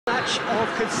match of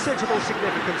considerable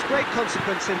significance, great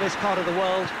consequence in this part of the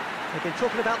world. They've been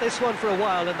talking about this one for a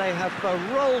while, and they have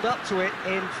rolled up to it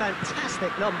in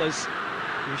fantastic numbers.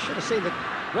 You should have seen the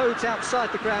roads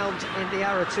outside the ground in the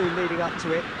hour or two leading up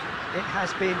to it. It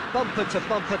has been bumper to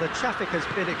bumper, the traffic has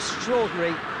been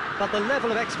extraordinary, but the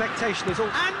level of expectation is all...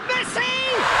 And Messi!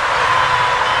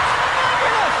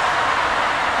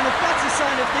 And if that's a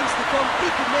sign of things to come, he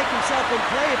could make himself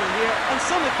unplayable here, and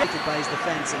some affected by his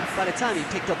defence, and by the time he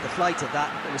picked up the flight of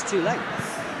that, it was too late.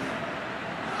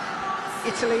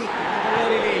 Italy have an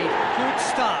early lead. Good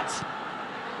start.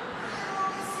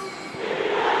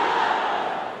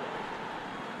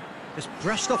 Just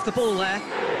brushed off the ball there.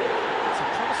 It's a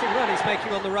promising run he's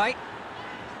making on the right.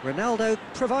 Ronaldo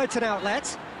provides an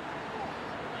outlet.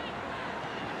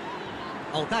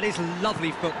 Oh, that is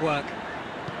lovely footwork.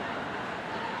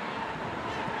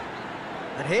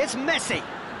 And here's Messi.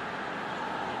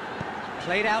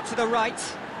 Played out to the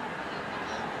right.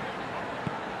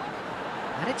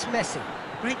 And it's Messi.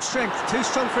 Great strength, too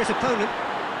strong for his opponent.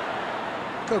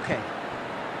 Koke.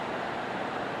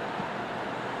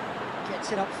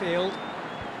 Gets it upfield.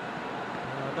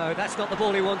 Oh no, that's not the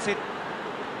ball he wanted.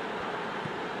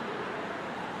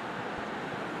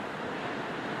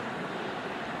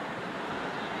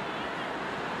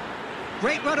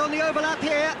 Great run on the overlap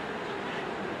here.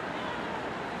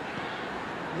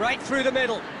 Right through the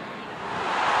middle.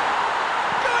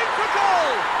 Going for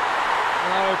goal!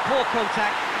 No, poor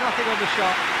contact, nothing on the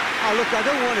shot. Oh, look, I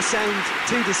don't want to sound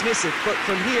too dismissive, but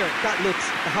from here, that looks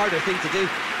the harder thing to do.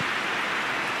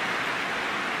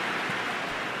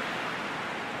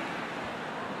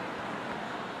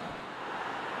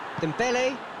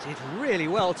 Dembele did really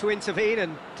well to intervene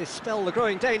and dispel the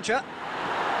growing danger.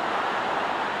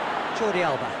 Jordi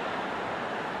Alba.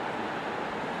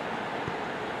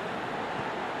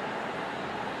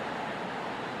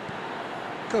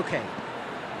 Koke.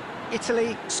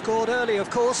 Italy scored early, of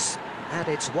course, and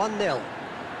it's 1-0.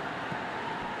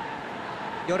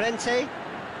 Llorente.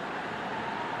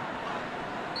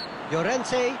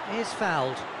 Llorente is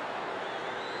fouled.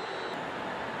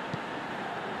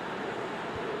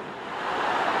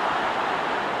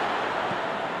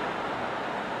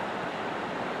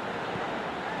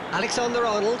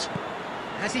 Alexander-Arnold.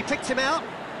 Has he picked him out?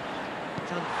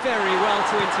 Done very well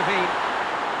to intervene.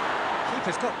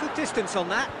 Keeper's got good distance on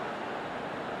that.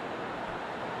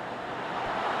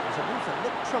 It was a move that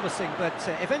looked promising, but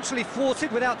eventually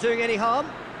thwarted without doing any harm.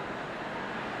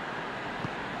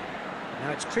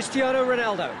 Now it's Cristiano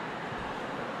Ronaldo.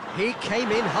 He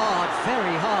came in hard,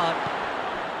 very hard.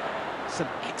 Some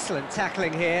excellent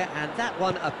tackling here, and that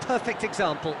one a perfect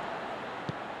example.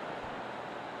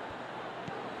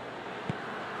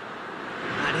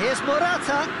 And here's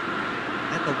Morata.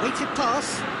 And the weighted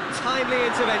pass, timely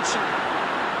intervention.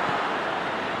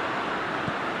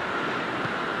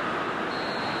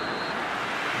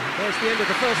 And there's the end of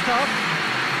the first half.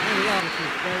 There we are, it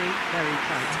was very, very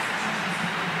tight.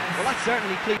 Well, that's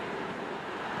certainly clean.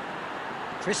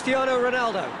 Cristiano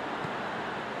Ronaldo.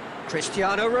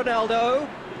 Cristiano Ronaldo.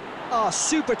 Oh,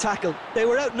 super tackle. They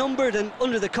were outnumbered and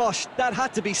under the cosh. That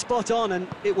had to be spot on, and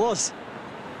it was.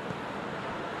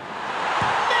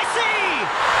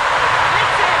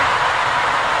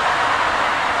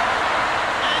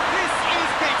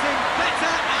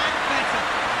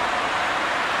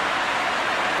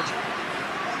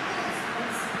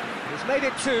 Made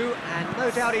it 2, and no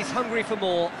doubt he's hungry for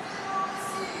more.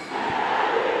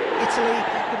 Italy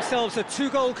get themselves a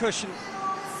 2-goal cushion.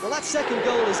 Well, that second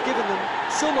goal has given them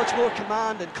so much more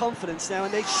command and confidence now,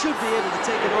 and they should be able to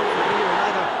take it on from here and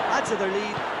either add to their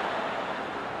lead.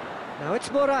 Now it's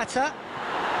Morata.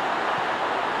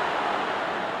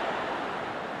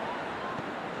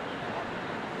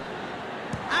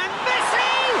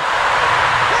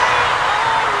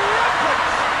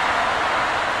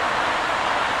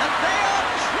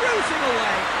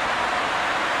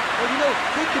 Well, you know,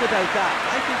 thinking about that,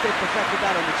 I think they perfected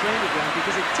that on the training ground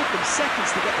because it took them seconds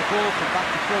to get the ball from back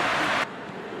to front.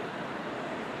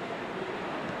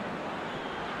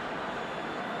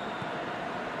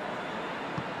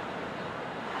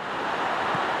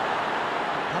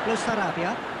 Pablo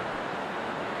Sarabia.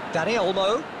 Dani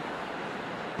Olmo.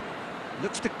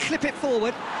 Looks to clip it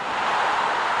forward.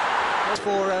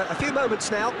 For a few moments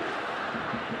now.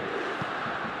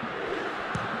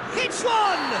 Hits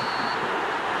one!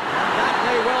 And that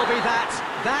may well be that.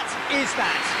 That is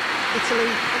that.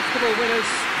 Italy, comfortable winners,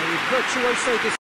 a virtuoso